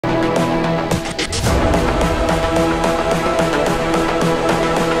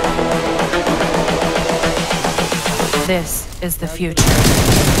This is the future.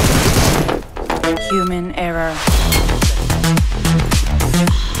 Human error.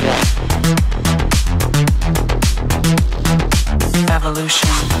 Evolution.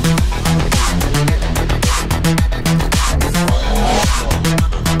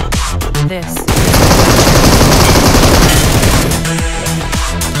 This.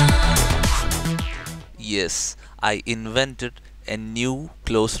 Yes, I invented a new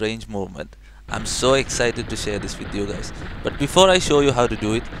close range movement. I'm so excited to share this with you guys. But before I show you how to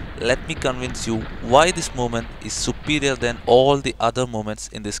do it, let me convince you why this movement is superior than all the other movements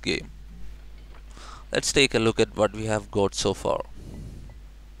in this game. Let's take a look at what we have got so far.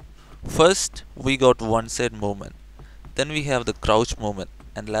 First, we got one side movement. Then we have the crouch movement,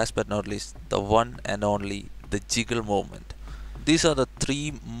 and last but not least, the one and only the jiggle movement. These are the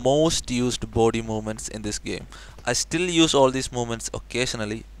three most used body movements in this game. I still use all these movements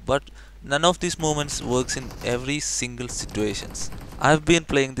occasionally, but none of these movements works in every single situations. I've been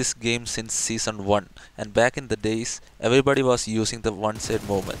playing this game since season 1, and back in the days everybody was using the one side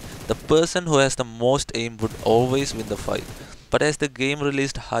movement. The person who has the most aim would always win the fight. But as the game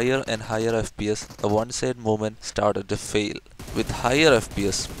released higher and higher FPS, the one side movement started to fail. With higher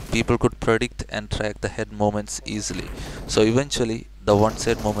FPS, people could predict and track the head movements easily. So eventually, the one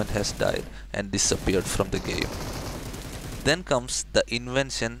side movement has died and disappeared from the game. Then comes the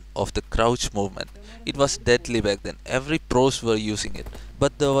invention of the crouch movement. It was deadly back then. Every pros were using it.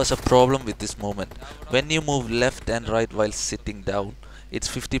 But there was a problem with this movement. When you move left and right while sitting down, it's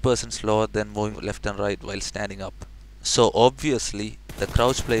 50% slower than moving left and right while standing up. So obviously, the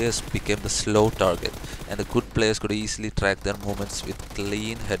crouch players became the slow target, and the good players could easily track their movements with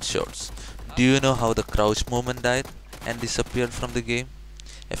clean headshots. Do you know how the crouch movement died and disappeared from the game?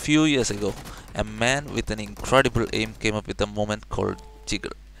 A few years ago, a man with an incredible aim came up with a movement called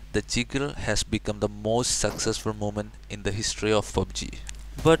jiggle. The jiggle has become the most successful movement in the history of PUBG.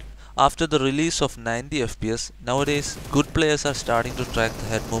 But after the release of 90 FPS, nowadays good players are starting to track the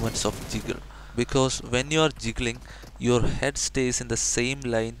head movements of jiggle. Because when you are jiggling, your head stays in the same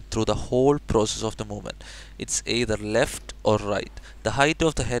line through the whole process of the movement. It's either left or right. The height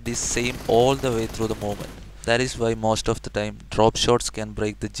of the head is same all the way through the movement. That is why most of the time drop shots can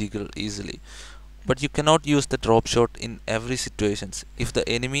break the jiggle easily. But you cannot use the drop shot in every situations. If the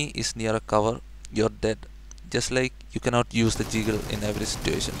enemy is near a cover, you're dead. Just like you cannot use the jiggle in every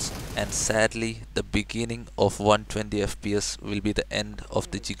situations. And sadly, the beginning of 120 FPS will be the end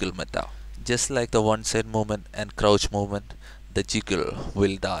of the jiggle meta. Just like the one side movement and crouch movement, the jiggle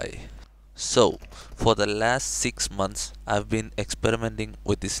will die. So, for the last 6 months, I've been experimenting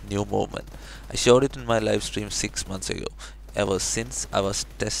with this new movement. I showed it in my live stream 6 months ago. Ever since, I was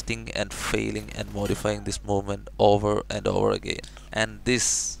testing and failing and modifying this movement over and over again. And this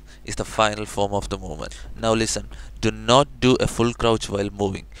is the final form of the movement. Now listen, do not do a full crouch while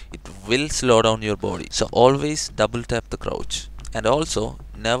moving. It will slow down your body. So always double tap the crouch. And also,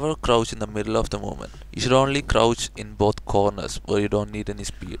 never crouch in the middle of the movement. You should only crouch in both corners where you don't need any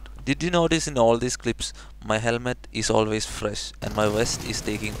speed. Did you notice in all these clips, my helmet is always fresh and my vest is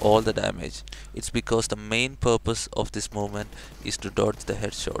taking all the damage? It's because the main purpose of this movement is to dodge the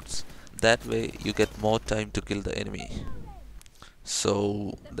headshots. That way you get more time to kill the enemy. So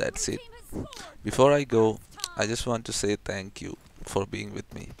that's it. Before I go, I just want to say thank you for being with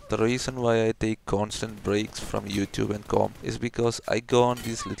me. The reason why I take constant breaks from YouTube and com is because I go on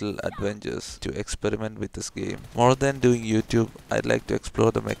these little adventures to experiment with this game. More than doing YouTube, I'd like to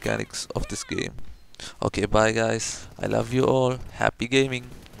explore the mechanics of this game. Okay, bye guys. I love you all. Happy gaming.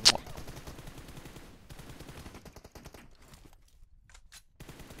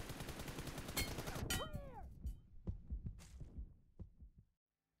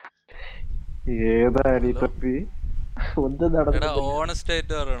 ഏതാടി തപ്പി honest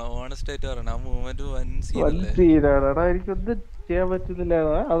ആയിട്ട് പറയണം. ആ movement വൻ സീനാടാ, എനിക്കൊന്നും ചെയ്യാൻ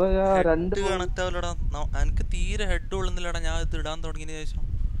പറ്റുന്നില്ലടാ. അതാ ഞാൻ രണ്ട് കണക്ട് ആവില്ലടാ. എനിക്ക് തീരെ ഹെഡ് കൊള്ളുന്നില്ലടാ. ഞാൻ ഇത് ഇടാൻ തുടങ്ങിയ ശേഷം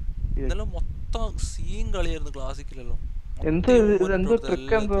ഇന്നലെ മൊത്തം സീൻ കളിയായിരുന്നു. ക്ലാസിക്കലല്ലോ.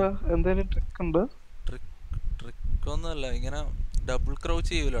 ട്രിക്കൊന്നുമല്ല, ഇങ്ങനെ ഡബിൾ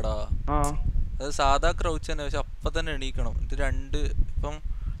ക്രൗച്ച് ചെയ്യൂലടാ. അത് സാധാ ക്രൗച്ച് തന്നെ, പക്ഷെ അപ്പൊ തന്നെ എണീക്കണം. ഇത് ഇപ്പം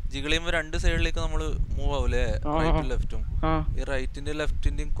ജിഗിൾ ചെയ്യുമ്പോ രണ്ട് സൈഡിലേക്ക് നമ്മള് മൂവ് ആവൂലേ, റൈറ്റും ലെഫ്റ്റും. ഈ റൈറ്റിന്റെയും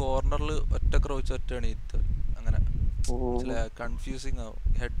ലെഫ്റ്റിന്റെയും കോർണറിൽ ഒറ്റ ക്രൗച്ച് ഒറ്റ എണീറ്റ് അങ്ങനെ കൺഫ്യൂസിങ് ആവും.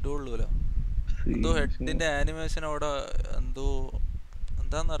 ഹെഡ് കൊള്ളൂല. എന്തോ ഹെഡിന്റെ ആനിമേഷൻ അവിടെ എന്തോ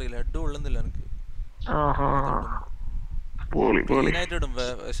എന്താന്നറിയില്ല, ഹെഡ് കൊള്ളുന്നില്ല എനിക്ക്. ക്ലീൻ ആയിട്ട് ഇടും,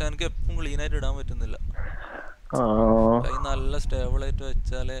 പക്ഷെ എനിക്ക് എപ്പം ക്ലീൻ ആയിട്ട് ഇടാൻ പറ്റുന്നില്ല. കൈ നല്ല സ്റ്റേബിൾ ആയിട്ട്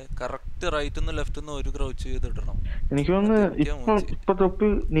വെച്ചാലേ കറക്റ്റ് റൈറ്റ് ലെഫ്റ്റ് ഒരു ക്രൗച്ച് ചെയ്തിടണം. എനിക്ക് തോന്നുന്നു ഇപ്പൊ തൊപ്പി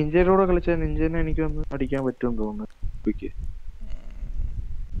നിഞ്ചയിലൂടെ കളിച്ചാൽ നിഞ്ചനെ എനിക്ക് അടിക്കാൻ പറ്റുമെന്ന് തോന്നുന്നു.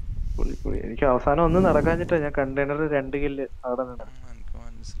 പൊളി. എനിക്ക് അവസാനം ഒന്നും നടക്കാഞ്ഞിട്ടാ ഞാൻ കണ്ടെയ്നർ 2 കില്ല് അവിടെ നിന്ന്. എനിക്ക്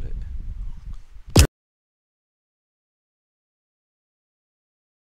മനസ്സിലായി.